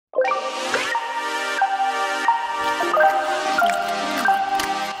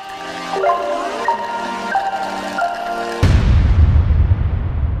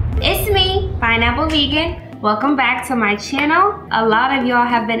Pineapple Vegan. Welcome back to my channel. A lot of y'all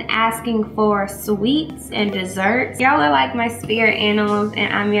have been asking for sweets and desserts. Y'all are like my spirit animals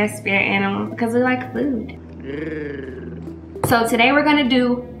and I'm your spirit animal because we like food. So today we're gonna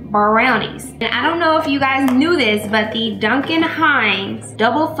do brownies. And I don't know if you guys knew this, but the Duncan Hines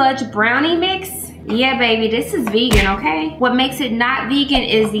Double Fudge Brownie Mix, yeah baby, this is vegan, okay? What makes it not vegan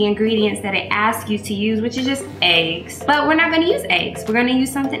is the ingredients that it asks you to use, which is just eggs. But we're not gonna use eggs. We're gonna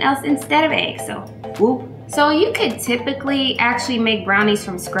use something else instead of eggs, so whoop. So you could typically actually make brownies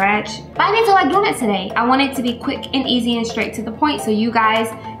from scratch, but I didn't feel like doing it today. I want it to be quick and easy and straight to the point so you guys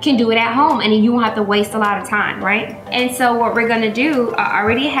can do it at home and you won't have to waste a lot of time, right? And so what we're gonna do, I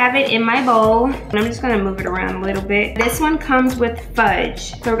already have it in my bowl, and I'm just gonna move it around a little bit. This one comes with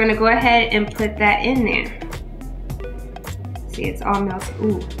fudge, so we're gonna go ahead and put that in there. See, it's all melted.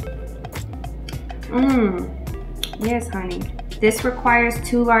 Ooh. Yes, honey. This requires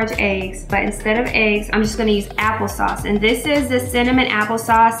 2 large eggs, but instead of eggs, I'm just gonna use applesauce. And this is the cinnamon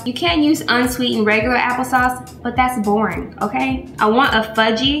applesauce. You can use unsweetened regular applesauce, but that's boring, okay? I want a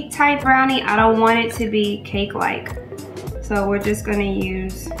fudgy type brownie. I don't want it to be cake-like. So we're just gonna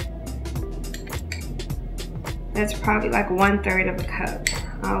use, that's probably like 1/3 of a cup.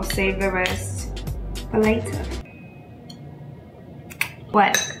 I'll save the rest for later.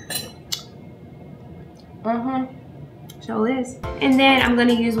 What? Show this. And then I'm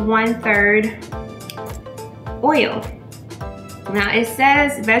gonna use 1/3 oil. Now it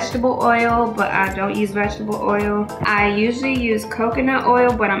says vegetable oil, but I don't use vegetable oil. I usually use coconut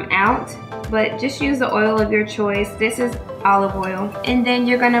oil, but I'm out. But just use the oil of your choice. This is olive oil. And then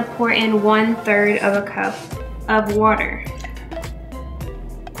you're gonna pour in 1/3 of a cup of water.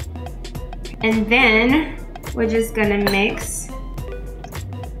 And then we're just gonna mix.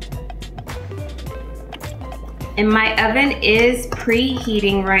 And my oven is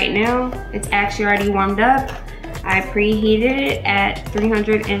preheating right now. It's actually already warmed up. I preheated it at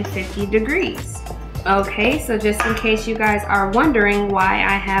 350 degrees. Okay, so just in case you guys are wondering why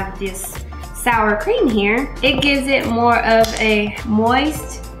I have this sour cream here, it gives it more of a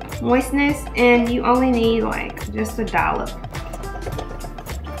moistness, and you only need like just a dollop.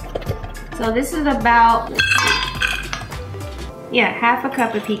 So this is about, yeah, 1/2 a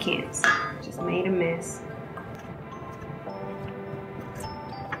cup of pecans. Just made a mess.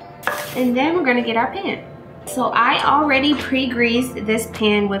 And then we're gonna get our pan. So I already pre-greased this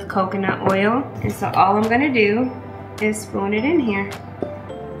pan with coconut oil. And so all I'm gonna do is spoon it in here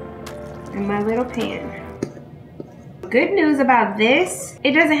in my little pan. Good news about this,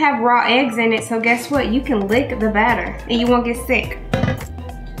 it doesn't have raw eggs in it, so guess what? You can lick the batter and you won't get sick.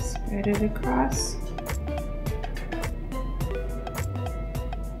 Just spread it across.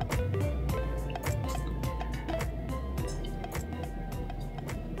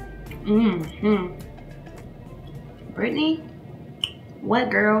 Brittany, what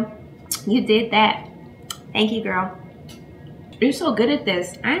girl? You did that. Thank you, girl. You're so good at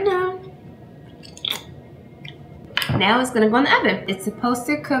this. I know. Now it's gonna go in the oven. It's supposed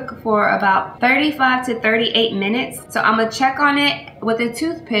to cook for about 35 to 38 minutes. So I'm gonna check on it with a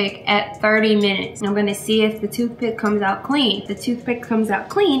toothpick at 30 minutes. I'm gonna see if the toothpick comes out clean. If the toothpick comes out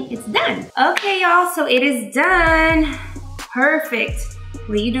clean, it's done. Okay, y'all, so it is done. Perfect.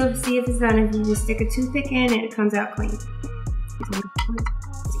 What you do to see if it's done, if you just stick a toothpick in and it comes out clean.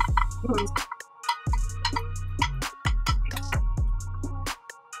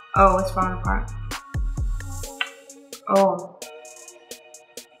 Oh, it's falling apart. Oh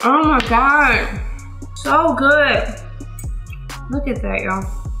my God, so good. Look at that, y'all.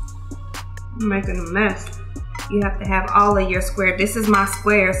 I'm making a mess. You have to have all of your square. This is my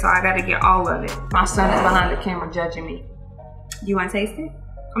square, so I gotta get all of it. My son is behind the camera judging me. You wanna taste it?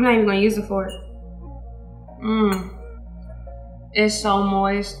 I'm not even gonna use it for it. It's so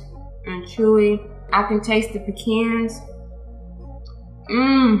moist and chewy. I can taste the pecans.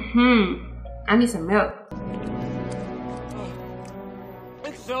 I need some milk.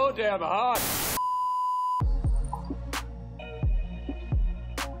 It's so damn hot.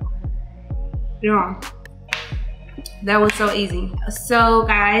 Yeah. That was so easy. So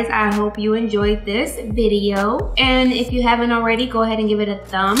guys, I hope you enjoyed this video. And if you haven't already, go ahead and give it a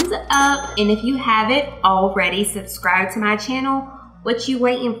thumbs up. And if you haven't already, subscribe to my channel. What you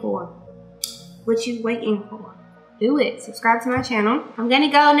waiting for? What you waiting for? Do it. Subscribe to my channel. I'm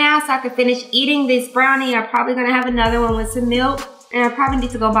gonna go now so I can finish eating this brownie. I'm probably gonna have another one with some milk. And I probably need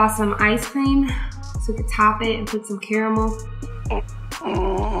to go buy some ice cream so we can top it and put some caramel.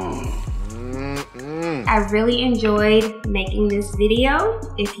 I really enjoyed making this video.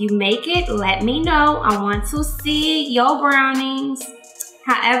 If you make it, let me know. I want to see your brownies.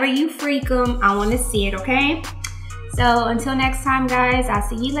 However you freak them, I want to see it, okay? So until next time, guys, I'll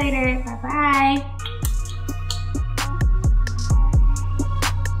see you later. Bye-bye.